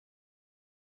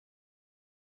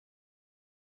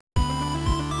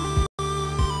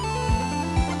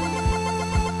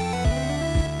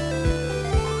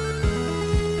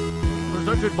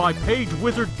presented by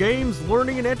PageWizard Games,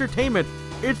 Learning and Entertainment.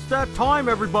 It's that time,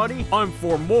 everybody. Time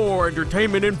for more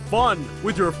entertainment and fun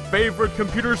with your favorite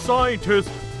computer scientist,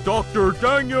 Dr.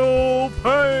 Daniel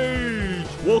Page.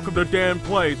 Welcome to Dan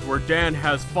Plays, where Dan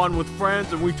has fun with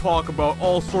friends and we talk about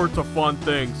all sorts of fun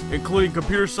things, including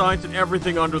computer science and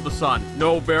everything under the sun.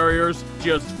 No barriers,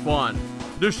 just fun.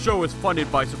 This show is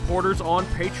funded by supporters on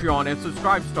Patreon and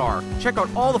Subscribestar. Check out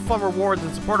all the fun rewards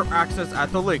and supporter access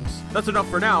at the links. That's enough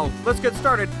for now. Let's get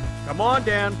started. Come on,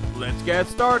 Dan. Let's get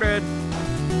started.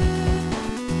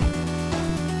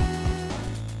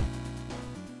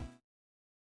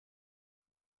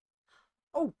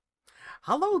 Oh,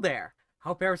 hello there.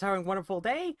 Hope everyone's having a wonderful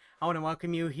day. I want to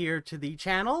welcome you here to the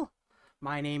channel.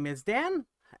 My name is Dan,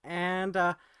 and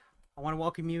I want to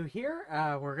welcome you here.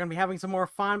 We're going to be having some more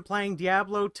fun playing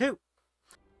Diablo 2.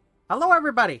 Hello,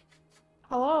 everybody.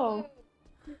 Hello.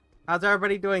 How's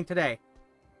everybody doing today?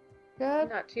 Good.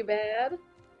 Not too bad.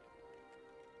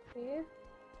 Yeah.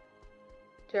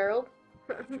 Gerald?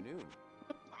 Afternoon.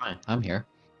 Hi, I'm here.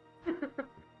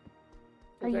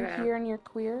 Are you here and you're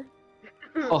queer?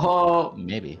 Oh,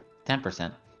 maybe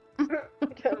 10%.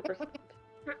 10%.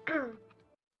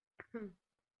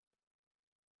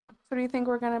 So do you think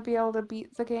we're gonna be able to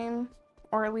beat the game?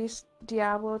 Or at least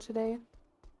Diablo today?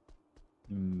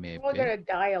 Maybe. We're gonna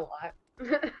die a lot.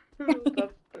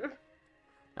 But-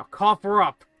 Now cough her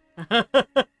up.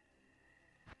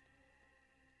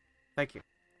 Thank you.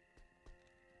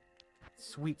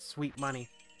 Sweet, sweet money.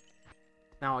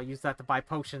 Now I'll use that to buy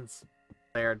potions.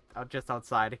 They're just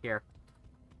outside here.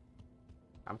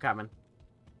 I'm coming.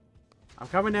 I'm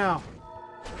coming now.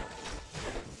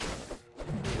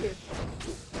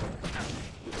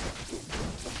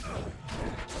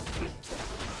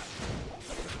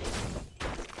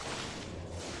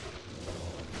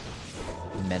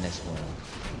 Menace world.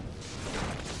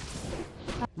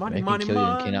 Money, They money, can kill you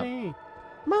and money. kidnap-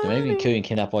 They might even kill you and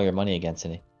kidnap all your money against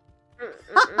it.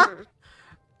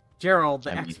 Gerald,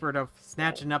 the I mean- expert of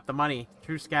snatching up the money.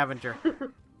 True scavenger.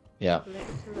 Yeah, you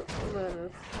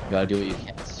gotta do what you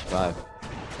can to survive.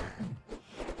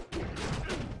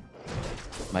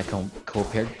 My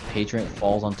co-patron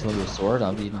falls onto your sword,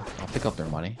 I'll pick up their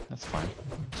money. That's fine.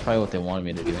 That's probably what they wanted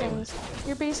me to do anyways.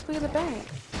 You're basically the bank.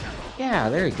 Yeah,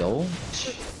 there you go.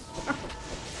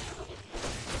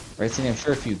 Right, Cindy, I'm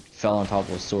sure if you fell on top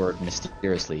of a sword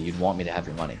mysteriously, you'd want me to have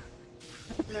your money.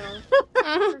 No.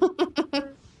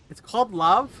 It's called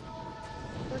love.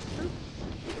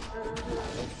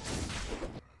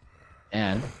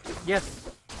 And Yes.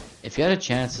 if you had a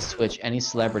chance to switch any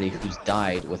celebrity who's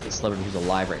died with a celebrity who's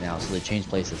alive right now, so they change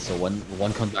places, so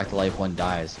one comes back to life, one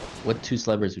dies, what two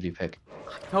celebrities would you pick?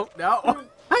 I don't know.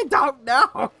 I don't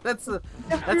know. That's an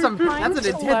intense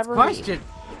celebrity. question.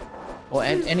 Well,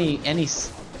 any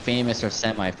famous or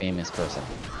semi-famous person.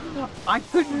 I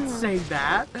couldn't say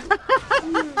that.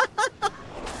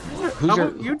 Who's How your,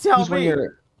 about you tell who's one of me?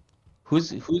 your-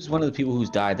 who's one of the people who's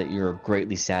died that you're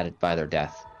greatly saddened by their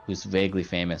death? Who's vaguely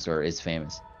famous or is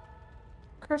famous?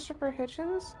 Christopher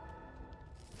Hitchens?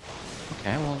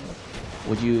 Okay, well,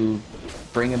 would you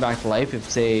bring him back to life if,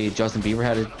 say, Justin Bieber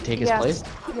had to take his Yes. place?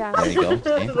 Yes. There you go.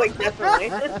 See? Like,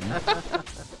 definitely.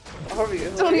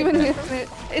 Obviously. Don't even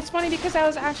It's funny because that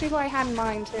was actually who I had in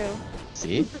mind too.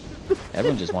 See?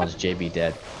 Everyone just wants JB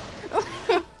dead.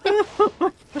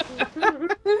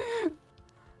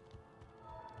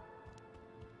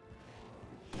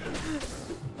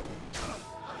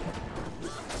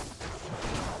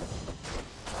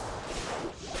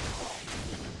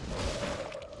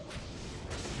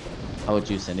 How about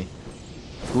you, Cindy?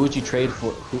 Who would you trade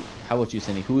for? How about you,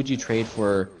 Cindy? Who would you trade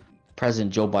for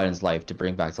President Joe Biden's life to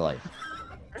bring back to life?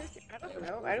 I don't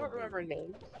know. I don't remember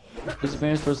names. Who's a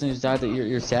famous person who's died that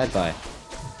you're sad by?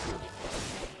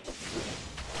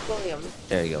 William.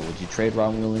 There you go. Would you trade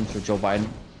Ron Williams for Joe Biden?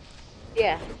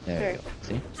 Yeah. There you go.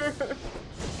 See?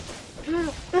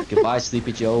 Goodbye,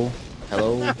 Sleepy Joe.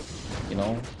 Hello. You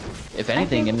know, if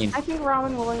anything, I mean, I think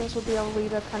Robin Williams would be able to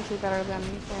lead a country better than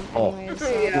Oh. anyways. So.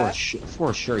 Yeah.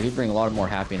 for sure, he'd bring a lot more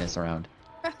happiness around.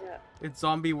 It's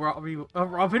zombie Robin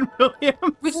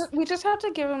Williams. We just have to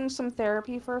give him some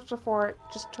therapy first before it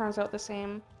just turns out the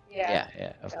same. Yeah.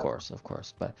 Yeah, of course.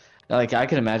 But like, I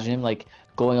can imagine him like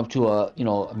going up to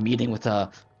a meeting with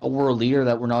a world leader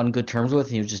that we're not on good terms with,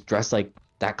 and he was just dressed like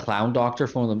that clown doctor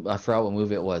from I forgot what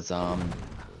movie it was.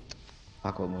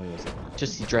 Fuck, what movie was it?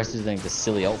 Just he dresses in like this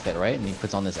silly outfit, right? And he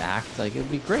puts on this act. Like, it'd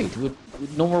be great.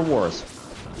 No more wars.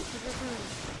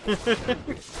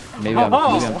 Maybe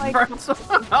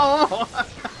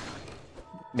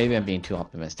maybe I'm being too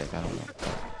optimistic. I don't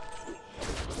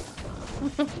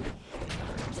know.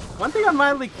 One thing I'm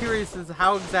mildly curious is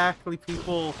how exactly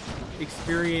people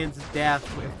experience death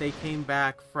if they came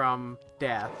back from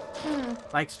death.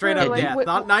 Like straight Yeah, up like,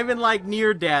 death. Not even like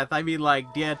near death. I mean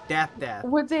like death.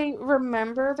 Would they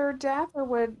remember their death, or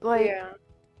would like? Yeah.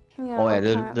 Yeah. Oh yeah,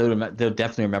 Okay. they'll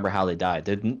definitely remember how they died.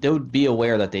 They would be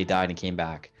aware that they died and came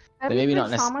back. But That'd be maybe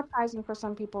pretty not traumatizing for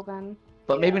some people then.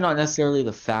 But maybe Yeah. not necessarily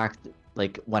the fact,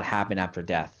 like, what happened after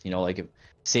death. You know, like, if,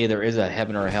 say there is a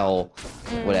heaven or a hell,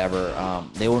 whatever,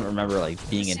 they won't remember, like,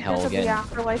 being in hell Secrets of the again.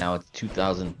 afterlife. Now it's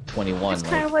 2021. It's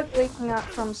kind of like waking up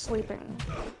from sleeping.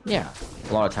 Yeah,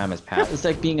 a lot of time has passed. It's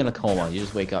like being in a coma. You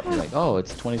just wake up, you're like, oh,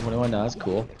 it's 2021 now, that's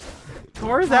cool.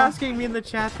 Thor's asking me in the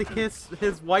chat to kiss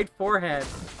his white forehead.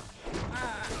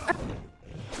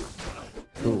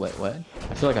 Ooh, wait, what?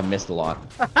 I feel like I missed a lot.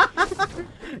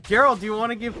 Gerald, do you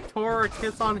want to give Thor a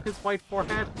kiss on his white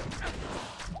forehead?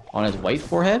 On his white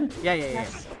forehead? Yeah.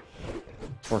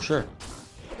 For sure.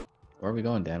 Where are we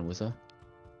going, Dan Wizza?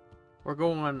 We're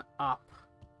going up.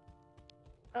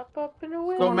 Up and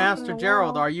away. So, in Master the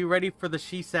Gerald, world. are you ready for the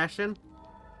she session?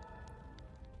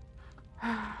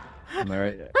 Am I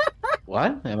ready?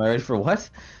 What? Am I ready for what?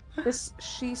 This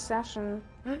she session.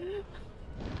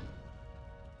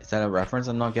 Is that a reference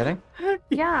I'm not getting?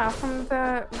 Yeah, from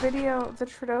the video, the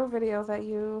Trudeau video that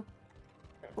you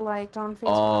liked on Facebook.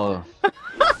 Oh.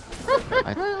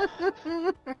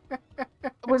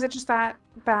 Was it just that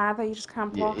bad that you just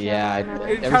can't block it Yeah, out of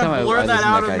memory? It every kinda time I blurred that listen to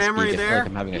out that of guy memory speak, I feel there. like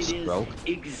I'm having a It stroke. is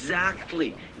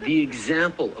exactly the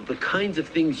example of the kinds of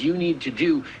things you need to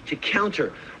do to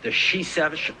counter the she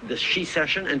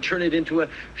session and turn it into a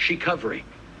she-covery.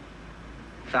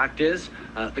 Fact is,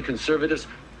 the conservatives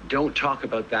don't talk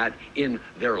about that in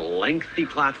their lengthy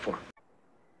platform.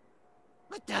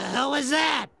 What the hell was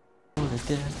that? Lord of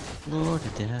Death, Lord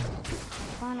of Death.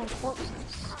 Final corpses.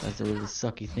 That's a really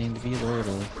sucky thing to be Lord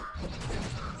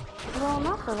of. Well,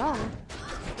 not for them.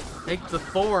 Take the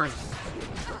thorn.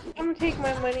 I'm gonna take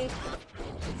my money.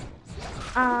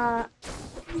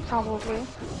 Probably.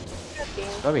 Okay.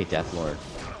 Probably Death Lord.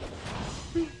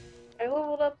 I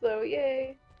leveled up though,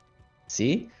 yay.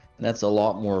 See? That's a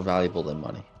lot more valuable than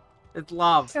money. It's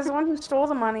love. Says the one who stole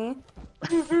the money.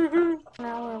 Now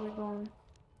where are we going?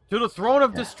 To the throne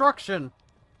of Yeah. destruction.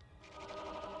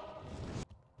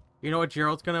 You know what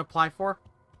Gerald's gonna apply for?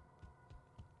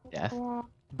 Death? Well,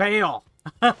 Bail.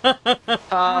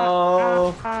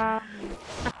 Oh. uh,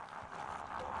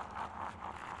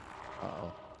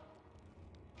 Uh-oh.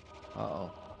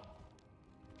 Uh-oh.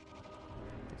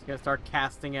 He's gonna start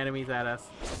casting enemies at us.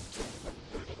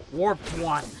 Warped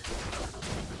one.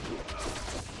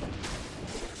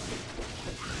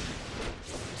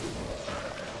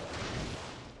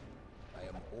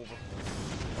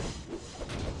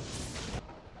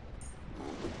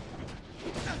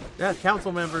 Yeah,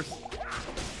 council members.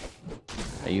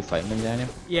 Are you fighting them, Daniel?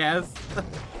 Yes.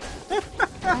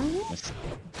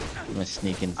 I'm gonna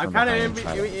sneak in from I'm kind behind and of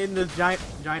try to... in the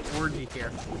giant orgy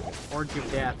here. Orgy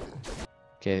of death.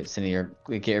 Okay, Cindy,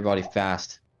 get your body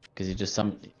fast. Because you just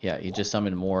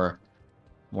summoned more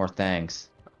thangs.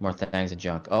 More thangs and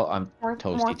junk. Oh, I'm more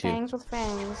toasty too. fangs with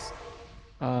fangs.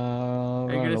 Are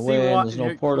you Run gonna see away. what- There's no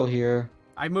you're- portal here.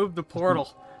 I moved the portal.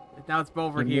 Now it's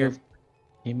over here.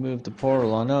 He moved the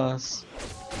portal on us.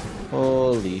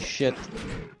 Holy shit.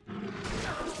 Oh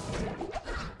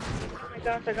my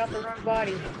gosh, I got the wrong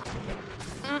body.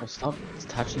 Oh, stop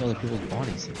touching other people's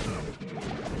bodies.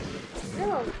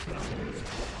 No.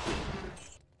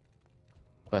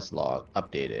 Quest log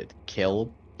updated.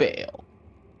 Kill Bale.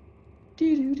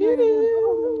 Did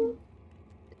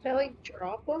I like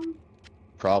drop them?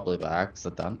 Probably by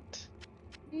accident.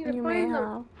 Need to You may find them.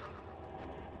 have.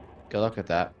 Good luck with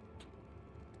that.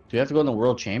 Do we have to go in the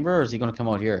world chamber, or is he gonna come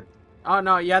out here? Oh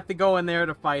no, you have to go in there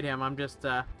to fight him. I'm just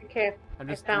Okay, I'm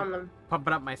I just found them.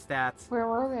 pumping up my stats. Where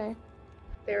were they?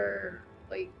 They're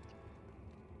like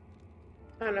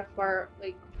kind of far,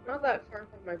 like not that far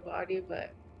from my body,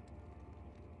 but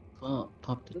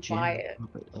Pump the Buy gym. it.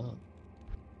 Pump it up.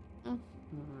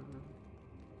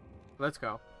 Let's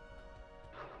go.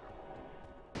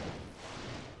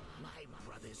 My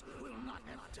brothers will not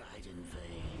have died in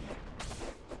vain.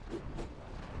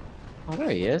 Oh, there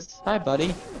he is. Hi,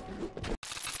 buddy.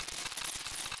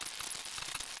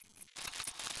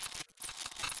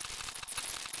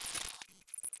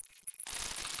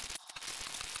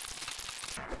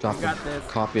 Drop You got a this.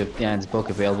 copy of Dan's book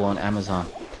available on Amazon.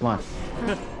 Come on.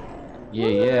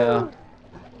 Yeah.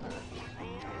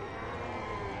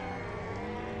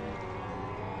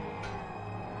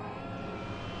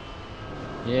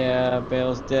 Yeah,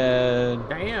 Bale's dead.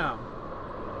 Damn.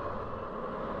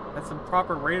 That's some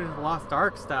proper Raiders of the Lost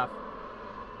Ark stuff.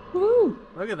 Woo!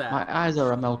 Look at that. My eyes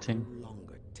are melting. No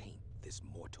longer taint this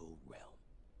mortal realm.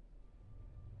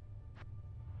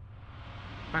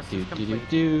 Quest Do is do complete.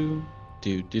 do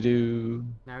do do do do.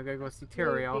 Now we gotta go see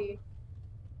Tyrael. Maybe.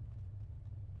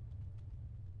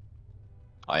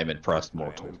 I am impressed,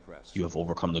 mortal. You have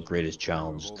overcome the greatest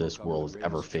challenge this world has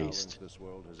ever faced,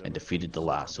 and defeated the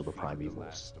last of the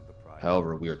primevals.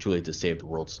 However, we are too late to save the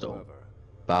World Stone.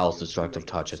 Baal's destructive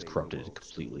touch has corrupted it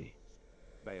completely.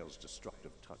 Baal's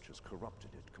destructive touch has corrupted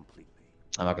it completely.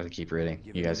 I'm not going to keep reading.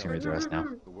 You guys can read the rest now.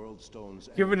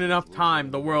 Given enough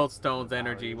time, the World Stone's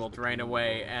energy will drain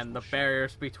away, and the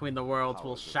barriers between the worlds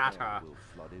will shatter.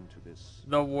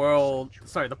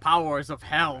 The powers of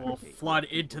hell will flood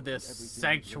into this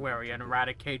sanctuary and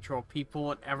eradicate your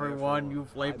people and everything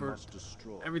you've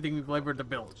labored to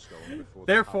build.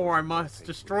 Therefore, I must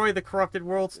destroy the corrupted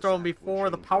World Stone before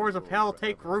the powers of hell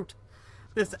take root.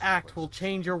 This act will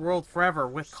change your world forever,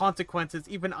 with consequences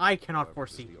even I cannot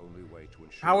foresee.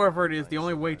 However, it is the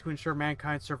only way to ensure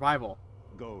mankind's survival.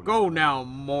 Go now,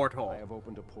 mortal.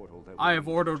 I have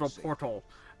ordered a portal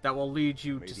that will lead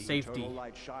you to safety.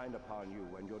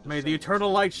 May the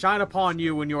eternal light shine upon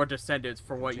you and your descendants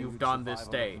for what you've done this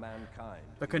day.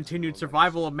 The continued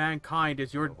survival of mankind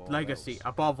is your legacy.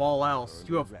 Above all else,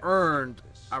 you have earned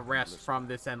a rest from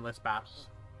this endless battle.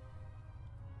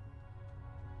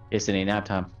 It's any nap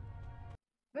time.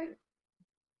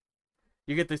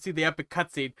 You get to see the epic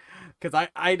cutscene, because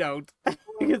I don't.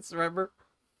 Just remember.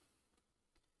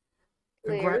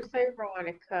 Slayer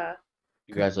Veronica.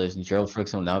 Congratulations, Gerald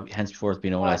Frickson will now henceforth be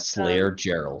known as Slayer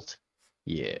Gerald.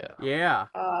 Yeah. Yeah.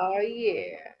 Oh,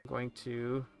 yeah. I'm going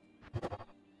to...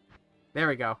 There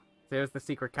we go. There's the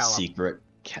secret callum. Secret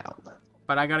callum.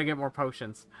 But I gotta get more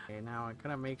potions. Okay, now I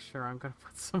gotta make sure I'm gonna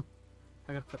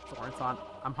put thorns on.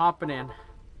 I'm hopping in.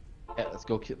 Yeah, let's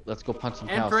go punch some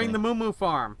cows. Entering the Moo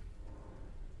Farm.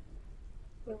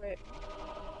 Wait.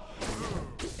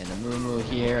 And a moo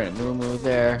here, and a moo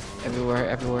there.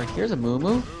 Everywhere. Here's a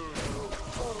moo.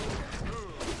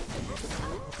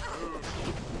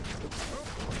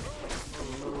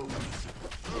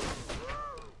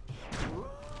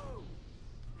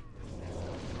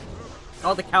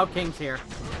 Oh, the Cow King's here.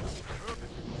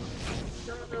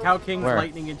 The Cow King's Where?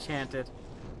 lightning enchanted.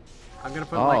 I'm gonna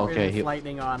put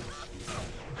lightning on.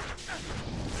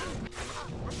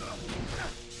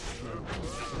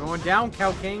 Going down,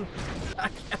 Cow King. Now,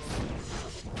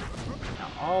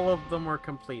 all of them were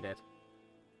completed.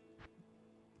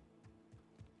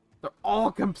 They're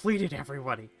all completed,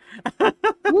 everybody.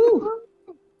 Woo!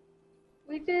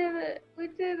 We did it. We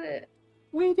did it.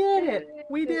 We did it.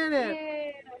 We did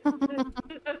it.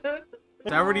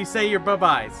 So everybody say your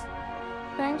bye-byes.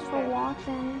 Thanks for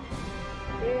watching.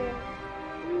 Yeah.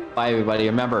 Bye, everybody.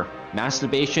 Remember,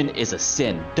 masturbation is a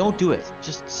sin. Don't do it.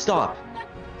 Just stop.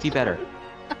 Be better.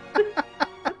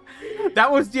 That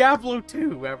was Diablo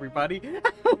 2, everybody.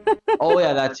 Oh,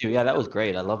 yeah, that too. Yeah, that was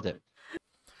great. I loved it.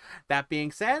 That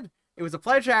being said, it was a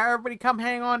pleasure. Everybody come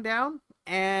hang on down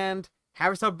and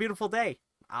have yourself a beautiful day.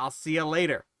 I'll see you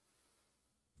later.